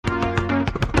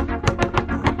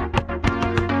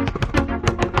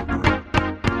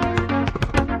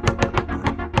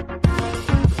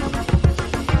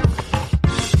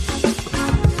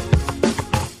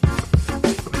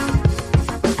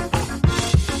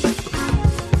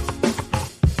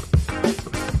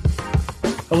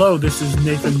Hello, this is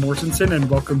Nathan Mortensen, and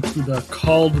welcome to the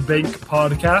Called Bank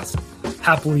podcast,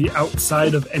 happily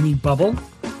outside of any bubble.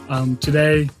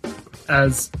 Today,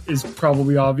 as is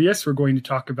probably obvious, we're going to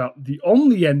talk about the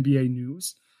only NBA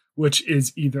news, which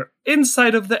is either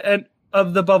inside of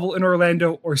the bubble in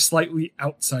Orlando or slightly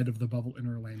outside of the bubble in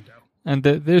Orlando. And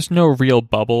there's no real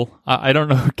bubble. I don't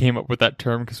know who came up with that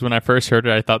term, because when I first heard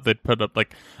it, I thought they'd put up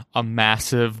like a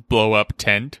massive blow-up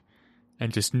tent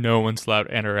and just no one's allowed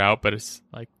to enter out, but it's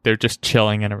like they're just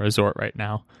chilling in a resort right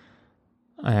now.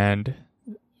 And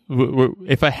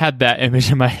if I had that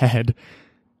image in my head,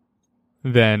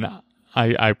 then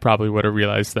I probably would have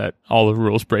realized that all the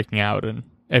rules breaking out and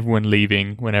everyone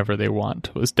leaving whenever they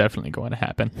want was definitely going to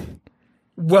happen.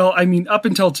 Well, I mean, up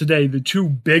until today, the two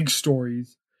big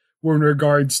stories were in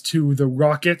regards to the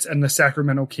Rockets and the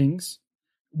Sacramento Kings,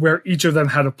 where each of them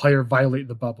had a player violate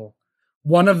the bubble.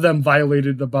 One of them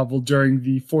violated the bubble during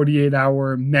the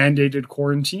 48-hour mandated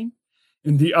quarantine,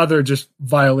 and the other just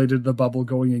violated the bubble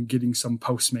going and getting some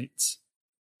Postmates.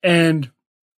 And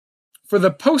for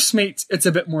the Postmates, it's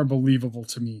a bit more believable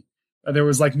to me. There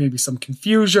was like maybe some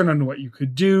confusion on what you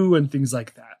could do and things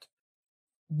like that.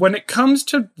 When it comes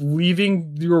to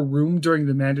leaving your room during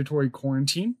the mandatory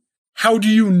quarantine, how do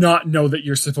you not know that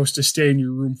you're supposed to stay in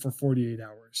your room for 48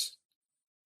 hours?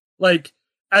 Like,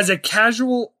 as a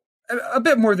casual, a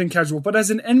bit more than casual, but as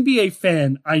an NBA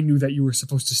fan, I knew that you were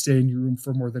supposed to stay in your room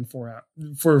for more than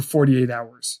 48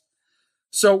 hours.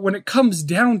 So when it comes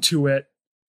down to it,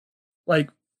 like,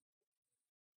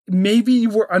 maybe you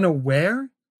were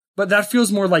unaware, but that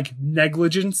feels more like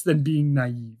negligence than being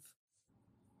naive.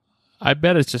 I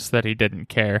bet it's just that he didn't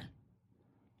care.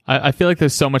 I feel like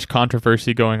there's so much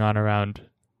controversy going on around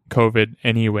COVID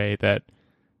anyway that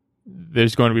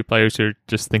there's going to be players who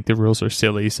just think the rules are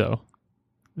silly, so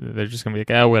they're just going to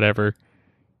be like, whatever.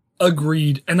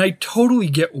 Agreed. And I totally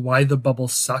get why the bubble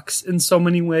sucks in so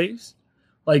many ways.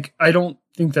 Like, I don't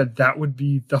think that would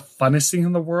be the funnest thing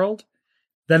in the world.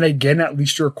 Then again, at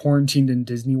least you're quarantined in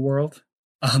Disney World.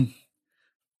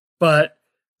 But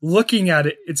looking at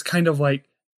it, it's kind of like,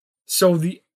 so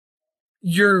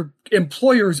your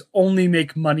employers only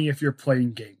make money if you're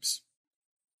playing games.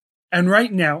 And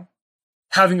right now,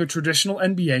 having a traditional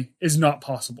NBA is not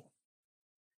possible.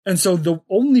 And so the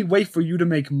only way for you to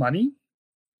make money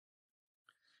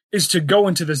is to go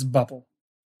into this bubble.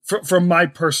 From my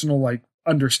personal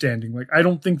understanding, I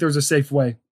don't think there's a safe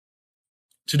way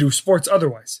to do sports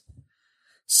otherwise.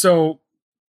 So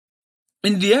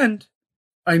in the end,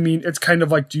 I mean, it's kind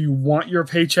of like, do you want your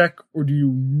paycheck or do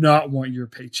you not want your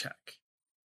paycheck?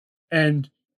 And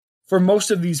for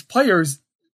most of these players,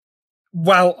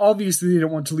 while obviously they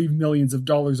don't want to leave millions of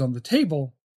dollars on the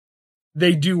table,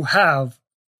 they do have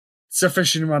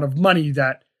sufficient amount of money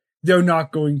that they're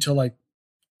not going to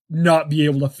not be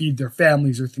able to feed their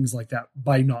families or things like that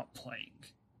by not playing.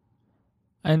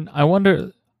 And I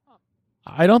wonder,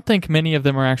 I don't think many of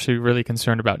them are actually really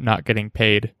concerned about not getting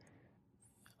paid.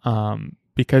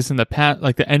 Because in the past,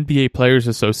 the NBA Players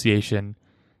Association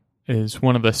is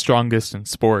one of the strongest in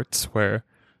sports, where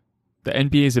the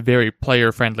NBA is a very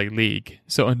player-friendly league.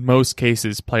 So in most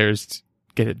cases, players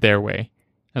get it their way.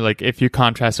 And if you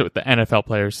contrast it with the NFL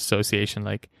Players Association,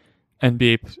 the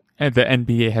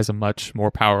NBA has a much more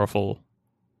powerful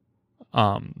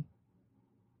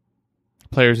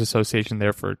Players Association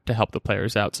there to help the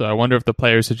players out. So I wonder if the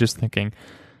players are just thinking,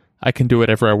 I can do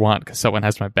whatever I want because someone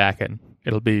has my back and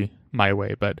it'll be my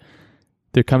way. But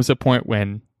there comes a point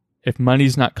when if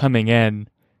money's not coming in,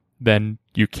 then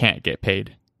you can't get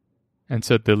paid. And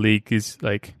so the league is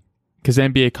because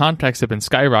NBA contracts have been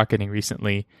skyrocketing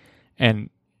recently, and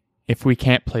if the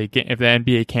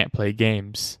NBA can't play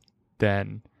games,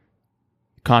 then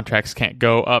contracts can't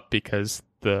go up because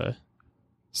the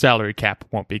salary cap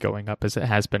won't be going up as it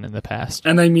has been in the past.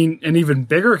 And I mean, an even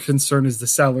bigger concern is the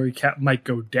salary cap might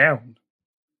go down.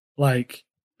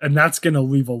 And that's going to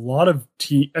leave a lot of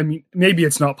I mean, maybe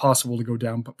it's not possible to go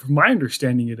down, but from my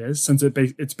understanding it is, since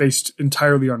it's based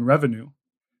entirely on revenue.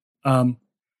 And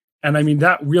I mean,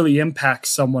 that really impacts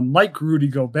someone like Rudy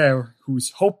Gobert,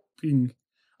 who's hoping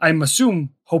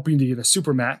to get a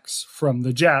Supermax from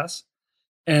the Jazz.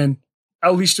 And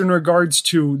at least in regards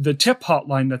to the tip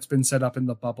hotline that's been set up in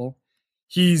the bubble,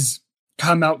 he's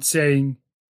come out saying,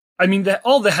 I mean,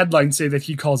 all the headlines say that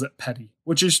he calls it petty,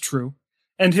 which is true.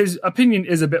 And his opinion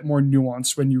is a bit more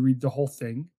nuanced when you read the whole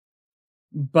thing.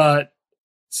 But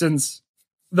since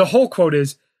the whole quote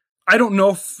is, I don't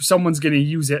know if someone's going to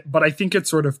use it, but I think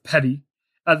it's sort of petty.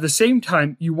 At the same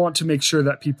time, you want to make sure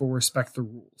that people respect the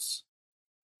rules.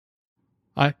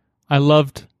 I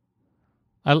loved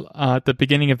at the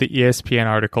beginning of the ESPN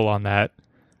article on that,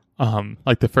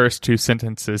 like the first two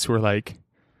sentences were like,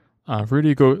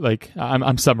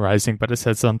 I'm summarizing, but it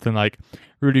said something like,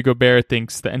 Rudy Gobert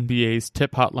thinks the NBA's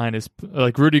tip hotline is,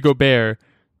 like, Rudy Gobert,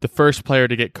 the first player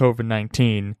to get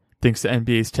COVID-19, thinks the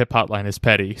NBA's tip hotline is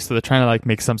petty. So they're trying to like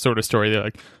make some sort of story. They're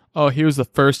like, oh, he was the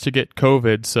first to get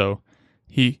COVID, so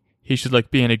he should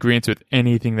like be in agreement with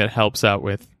anything that helps out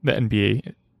with the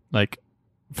NBA, like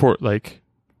for like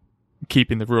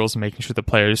keeping the rules and making sure the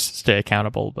players stay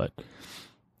accountable. But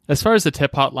as far as the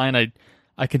tip hotline,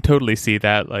 I can totally see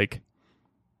that. Like,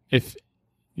 if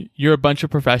you're a bunch of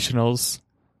professionals,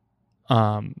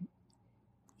 and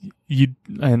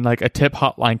like a tip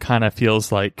hotline kind of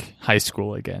feels like high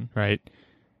school again, right?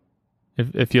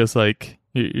 It feels like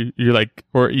you're like,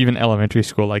 or even elementary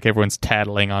school, like everyone's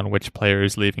tattling on which player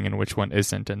is leaving and which one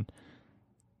isn't. And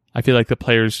I feel like the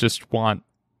players just want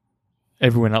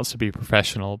everyone else to be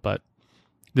professional, but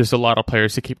there's a lot of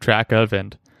players to keep track of,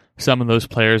 and some of those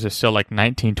players are still like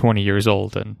 19, 20 years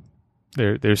old, and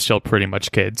they're still pretty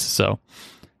much kids. So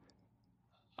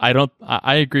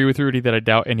I agree with Rudy that I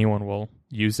doubt anyone will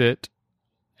use it.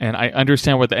 And I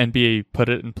understand why the NBA put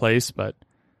it in place, but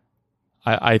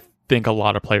I think a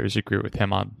lot of players agree with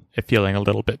him on it feeling a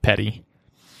little bit petty.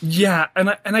 Yeah, and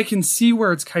I can see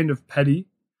where it's kind of petty,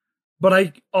 but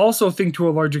I also think to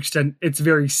a large extent it's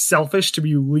very selfish to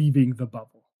be leaving the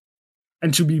bubble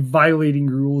and to be violating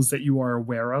rules that you are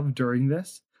aware of during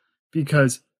this.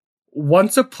 Because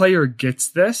once a player gets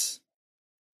this,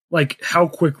 like, how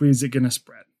quickly is it going to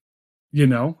spread? You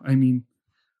know, I mean,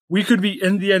 we could be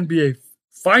in the NBA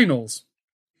finals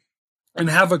and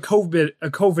have a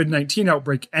COVID-19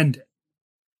 outbreak end it.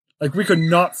 Like, we could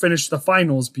not finish the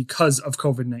finals because of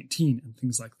COVID-19 and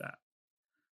things like that.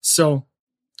 So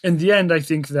in the end, I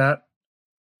think that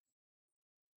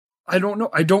I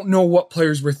don't know what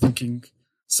players were thinking.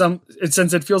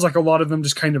 Since it feels like a lot of them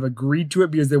just kind of agreed to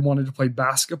it because they wanted to play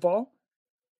basketball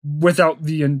without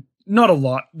not a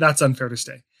lot. That's unfair to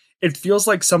say. It feels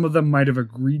like some of them might have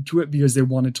agreed to it because they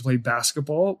wanted to play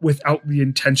basketball without the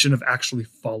intention of actually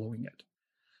following it,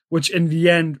 which in the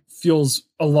end feels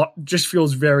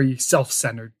very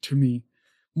self-centered to me,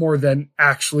 more than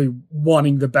actually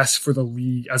wanting the best for the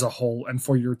league as a whole and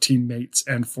for your teammates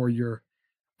and for your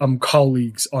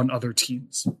colleagues on other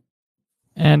teams.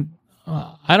 And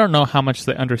I don't know how much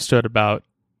they understood about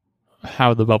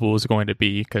how the bubble was going to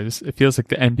be, because it feels like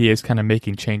the NBA is kind of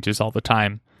making changes all the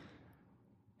time.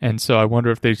 And so I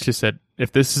wonder if they just said,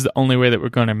 if this is the only way that we're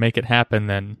going to make it happen,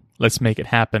 then let's make it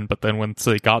happen. But then once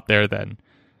they got there, then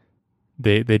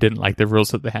they didn't like the rules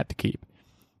that they had to keep.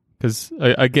 Because,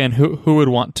 again, who would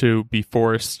want to be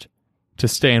forced to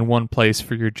stay in one place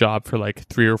for your job for like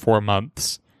 3 or 4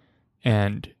 months,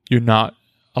 and you're not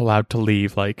allowed to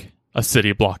leave like a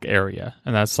city block area,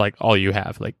 and that's like all you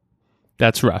have? Like,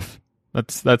 that's rough.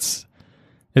 That's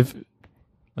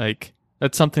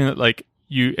something that like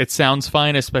it sounds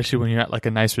fine, especially when you're at like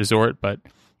a nice resort, but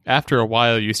after a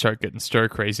while you start getting stir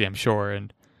crazy, I'm sure,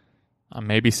 and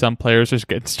maybe some players are just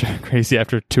getting stir crazy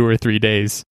after 2 or 3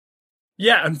 days.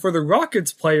 Yeah, and for the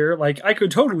Rockets player, like, I could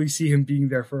totally see him being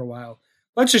there for a while.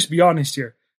 Let's just be honest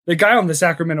here. The guy on the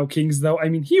Sacramento Kings, though, I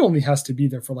mean, he only has to be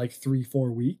there for like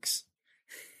 3-4 weeks.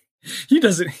 He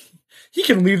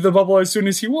can leave the bubble as soon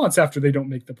as he wants after they don't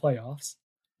make the playoffs.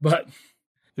 But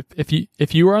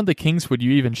if you were on the Kings, would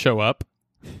you even show up?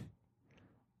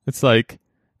 It's like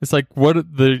what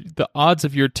the odds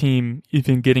of your team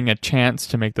even getting a chance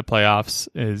to make the playoffs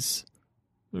is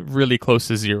really close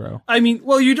to zero. I mean,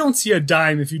 well, you don't see a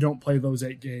dime if you don't play those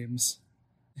 8 games.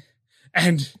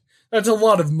 And that's a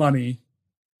lot of money.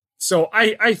 So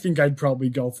I think I'd probably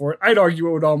go for it. I'd argue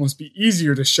it would almost be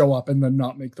easier to show up and then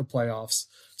not make the playoffs,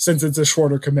 since it's a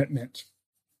shorter commitment.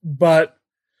 But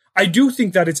I do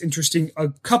think that it's interesting. A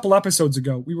couple episodes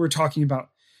ago, we were talking about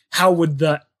how would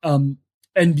the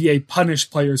NBA punish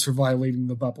players for violating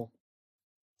the bubble.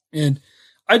 And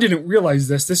I didn't realize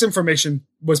this. This information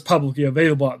was publicly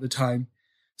available at the time.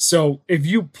 So if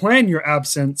you plan your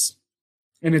absence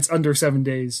and it's under 7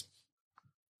 days,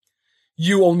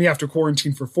 you only have to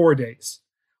quarantine for 4 days.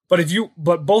 But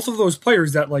both of those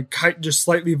players that like just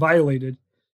slightly violated,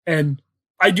 and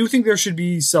I do think there should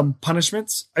be some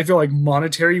punishments. I feel like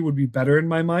monetary would be better in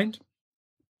my mind.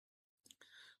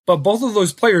 But both of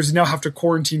those players now have to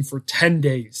quarantine for 10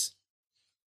 days.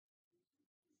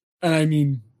 And I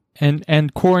mean... And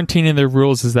quarantining the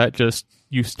rules is that just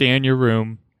you stay in your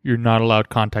room, you're not allowed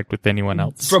contact with anyone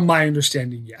else. From my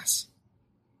understanding, yes.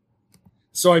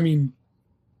 So, I mean...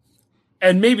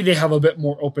 And maybe they have a bit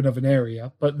more open of an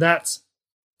area, but that's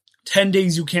 10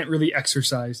 days you can't really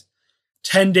exercise.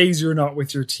 10 days you're not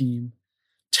with your team.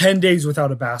 10 days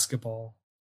without a basketball.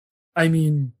 I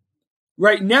mean,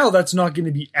 Right now, that's not going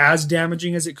to be as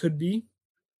damaging as it could be.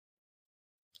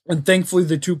 And thankfully,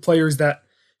 the two players that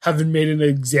have been made an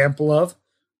example of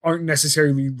aren't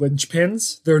necessarily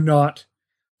linchpins. They're not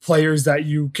players that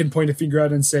you can point a finger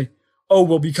at and say, oh,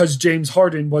 well, because James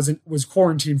Harden was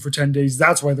quarantined for 10 days,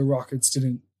 that's why the Rockets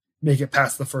didn't make it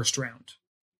past the first round.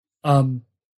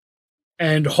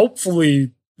 And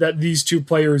hopefully that these two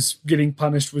players getting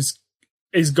punished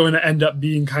is going to end up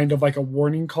being kind of like a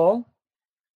warning call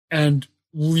and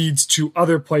leads to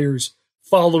other players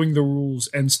following the rules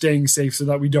and staying safe so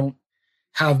that we don't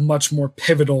have much more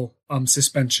pivotal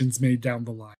suspensions made down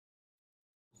the line.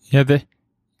 Yeah,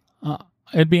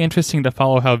 it'd be interesting to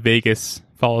follow how Vegas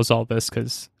follows all this,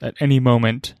 because at any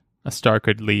moment a star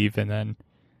could leave, and then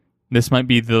this might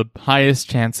be the highest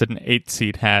chance that an 8th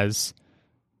seed has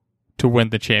to win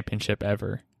the championship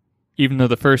ever. Even though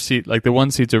the first seed, like the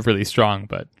 1 seeds are really strong,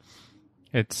 but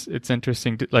it's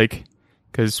interesting to, like,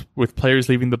 because with players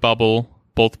leaving the bubble,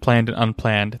 both planned and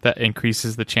unplanned, that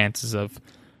increases the chances of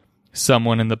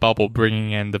someone in the bubble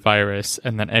bringing in the virus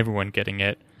and then everyone getting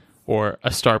it, or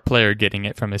a star player getting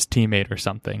it from his teammate or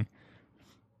something.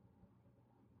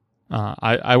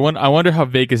 I wonder how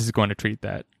Vegas is going to treat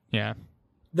that. Yeah,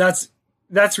 that's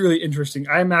really interesting.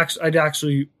 I'd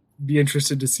actually be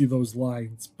interested to see those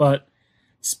lines. But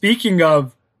speaking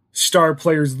of star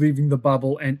players leaving the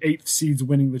bubble and 8th seeds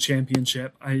winning the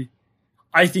championship,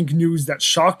 I think news that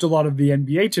shocked a lot of the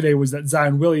NBA today was that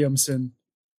Zion Williamson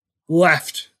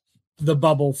left the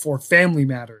bubble for family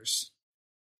matters.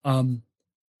 And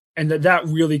that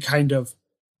really kind of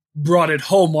brought it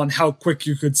home on how quick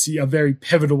you could see a very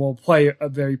pivotal player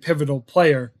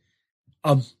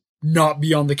not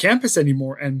be on the campus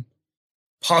anymore and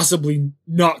possibly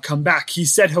not come back. He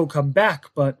said he'll come back,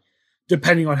 but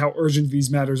depending on how urgent these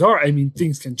matters are, I mean,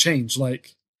 things can change.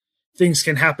 Like, things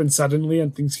can happen suddenly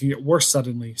and things can get worse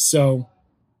suddenly. So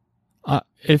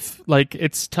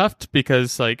it's tough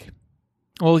because, like,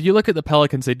 well, you look at the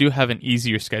Pelicans, they do have an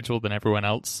easier schedule than everyone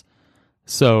else.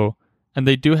 So, and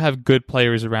they do have good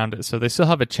players around it, so they still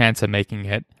have a chance of making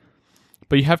it.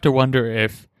 But you have to wonder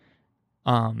if,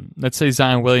 let's say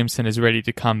Zion Williamson is ready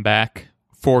to come back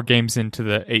 4 games into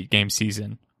the 8-game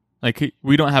season. Like,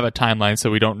 we don't have a timeline,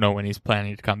 so we don't know when he's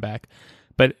planning to come back.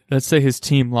 But let's say his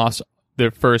team lost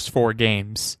their first 4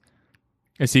 games.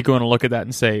 Is he going to look at that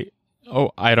and say,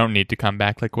 oh, I don't need to come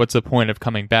back? Like, what's the point of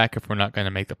coming back if we're not going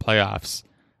to make the playoffs?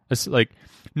 It's like,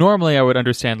 normally I would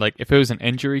understand, like, if it was an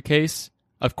injury case,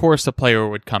 of course the player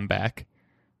would come back,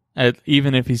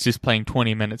 even if he's just playing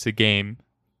 20 minutes a game.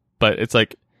 But it's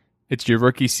like, it's your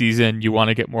rookie season. You want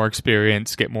to get more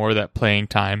experience, get more of that playing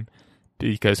time,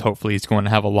 because hopefully he's going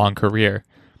to have a long career.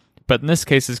 But in this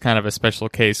case, it's kind of a special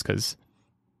case because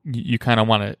you kind of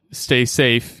want to stay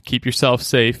safe, keep yourself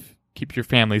safe, keep your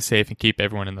family safe, and keep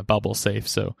everyone in the bubble safe.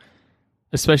 So,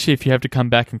 especially if you have to come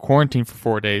back and quarantine for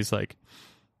 4 days, like,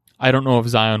 I don't know if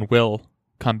Zion will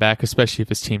come back, especially if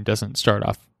his team doesn't start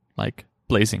off like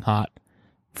blazing hot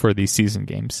for these season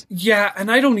games. Yeah,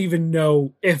 and I don't even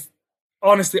know if,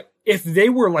 honestly, if they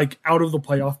were like out of the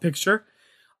playoff picture,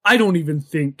 I don't even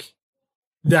think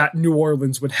that New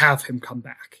Orleans would have him come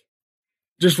back.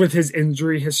 Just with his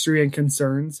injury history and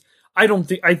concerns, I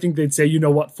think they'd say, you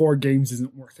know what, 4 games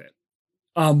isn't worth it.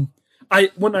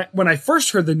 When I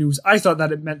first heard the news, I thought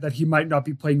that it meant that he might not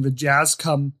be playing the Jazz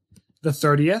come the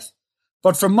 30th.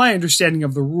 But from my understanding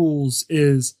of the rules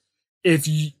is if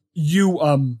you're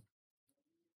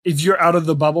out of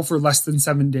the bubble for less than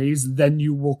 7 days, then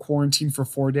you will quarantine for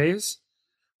 4 days.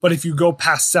 But if you go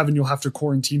past 7, you'll have to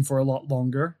quarantine for a lot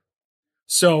longer.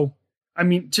 So, I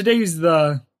mean, today's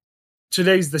the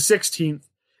 16th.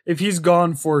 If he's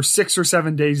gone for 6 or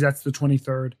 7 days, that's the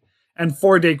 23rd. And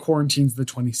 4-day quarantine's the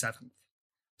 27th.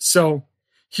 So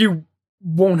he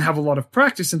won't have a lot of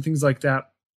practice and things like that.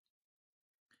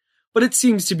 But it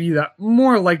seems to be that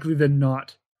more likely than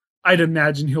not, I'd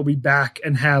imagine he'll be back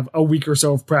and have a week or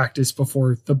so of practice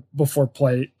before the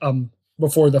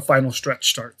final stretch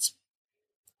starts.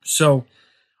 So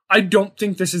I don't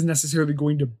think this is necessarily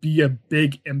going to be a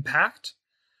big impact,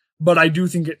 but I do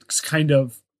think it's kind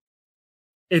of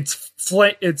it's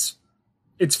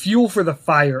fuel for the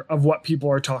fire of what people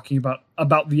are talking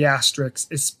about the asterisks,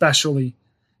 especially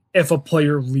if a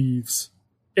player leaves,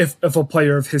 if a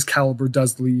player of his caliber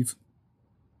does leave,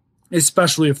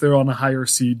 especially if they're on a higher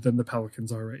seed than the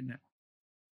Pelicans are right now.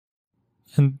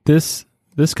 And this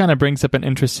kind of brings up an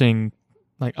interesting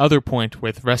other point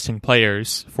with resting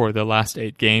players for the last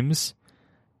 8 games.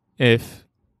 If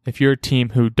you're a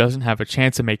team who doesn't have a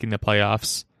chance of making the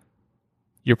playoffs,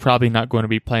 you're probably not going to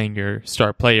be playing your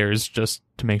star players just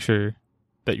to make sure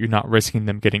that you're not risking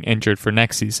them getting injured for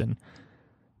next season.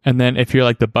 And then if you're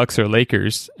like the Bucks or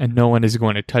Lakers and no one is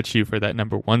going to touch you for that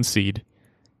number 1 seed,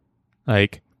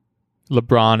 like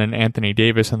LeBron and Anthony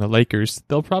Davis on the Lakers,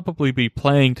 they'll probably be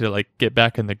playing to like get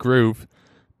back in the groove,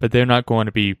 but they're not going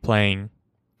to be playing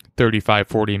 35,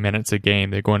 40 minutes a game.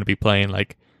 They're going to be playing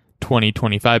like 20,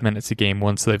 25 minutes a game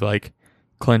once they've like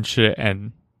clinched it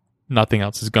and nothing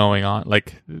else is going on.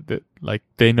 Like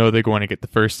they know they're going to get the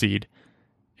first seed,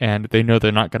 and they know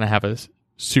they're not going to have a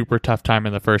super tough time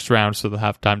in the first round, so they'll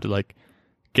have time to like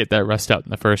get that rest out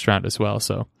in the first round as well.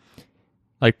 So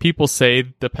like people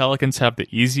say the Pelicans have the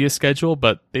easiest schedule,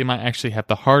 but they might actually have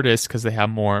the hardest because they have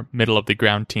more middle of the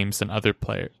ground teams than other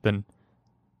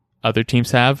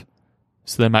teams have.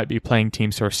 So they might be playing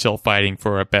teams who are still fighting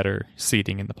for a better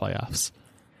seeding in the playoffs.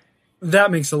 That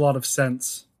makes a lot of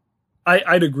sense.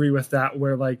 I'd agree with that,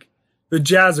 where like the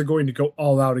Jazz are going to go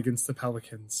all out against the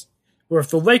Pelicans. Where if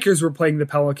the Lakers were playing the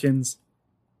Pelicans,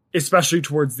 especially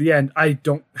towards the end, I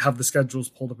don't have the schedules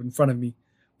pulled up in front of me,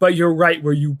 but you're right,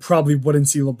 where you probably wouldn't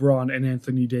see LeBron and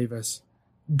Anthony Davis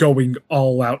going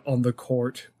all out on the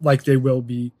court like they will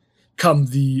be come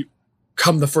the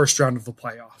first round of the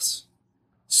playoffs.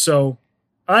 So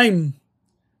I'm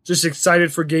just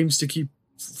excited for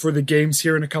the games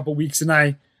here in a couple weeks, and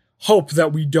I hope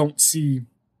that we don't see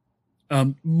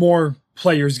more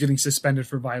players getting suspended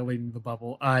for violating the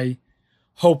bubble. I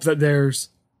hope that there's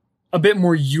a bit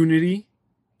more unity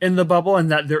in the bubble,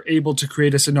 and that they're able to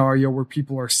create a scenario where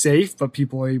people are safe, but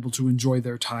people are able to enjoy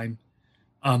their time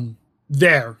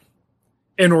there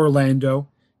in Orlando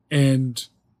and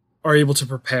are able to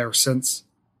prepare, since,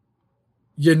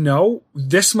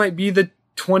 this might be the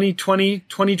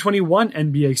 2020-2021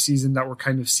 NBA season that we're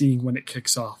kind of seeing when it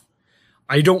kicks off.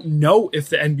 I don't know if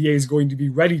the NBA is going to be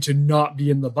ready to not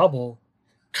be in the bubble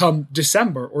come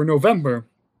December or November,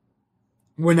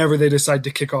 whenever they decide to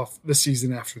kick off the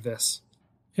season after this.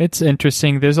 It's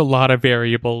interesting. There's a lot of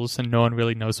variables and no one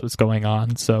really knows what's going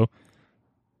on. So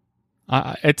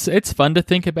it's fun to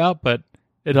think about, but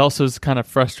it also is kind of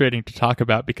frustrating to talk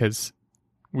about because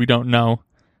we don't know.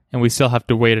 And we still have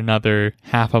to wait another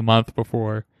half a month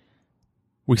before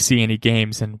we see any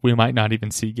games, and we might not even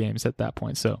see games at that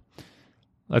point. So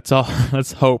let's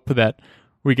hope that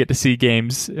we get to see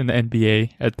games in the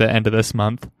NBA at the end of this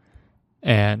month,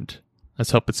 and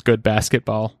let's hope it's good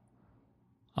basketball.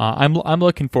 I'm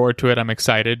looking forward to it. I'm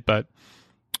excited, but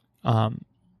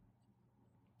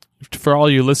for all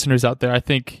you listeners out there, I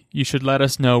think you should let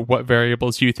us know what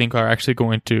variables you think are actually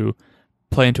going to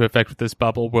play into effect with this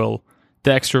bubble. Will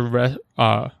the extra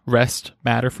rest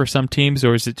matter for some teams,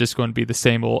 or is it just going to be the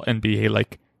same old NBA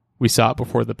like we saw it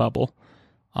before the bubble?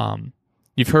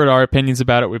 You've heard our opinions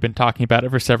about it. We've been talking about it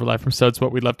for several episodes,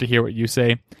 but we'd love to hear what you say.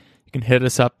 You can hit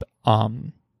us up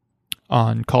on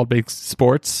Called Bank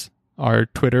Sports. Our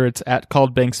Twitter, it's at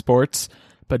Called Bank Sports,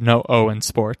 but no O in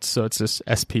sports, so it's just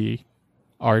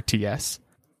SPRTS.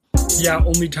 Yeah,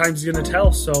 only time's going to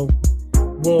tell, so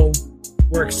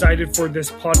we're excited for this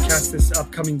podcast this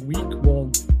upcoming week.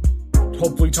 We'll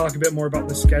hopefully talk a bit more about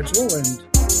the schedule, and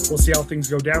we'll see how things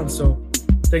go down. So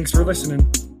thanks for listening.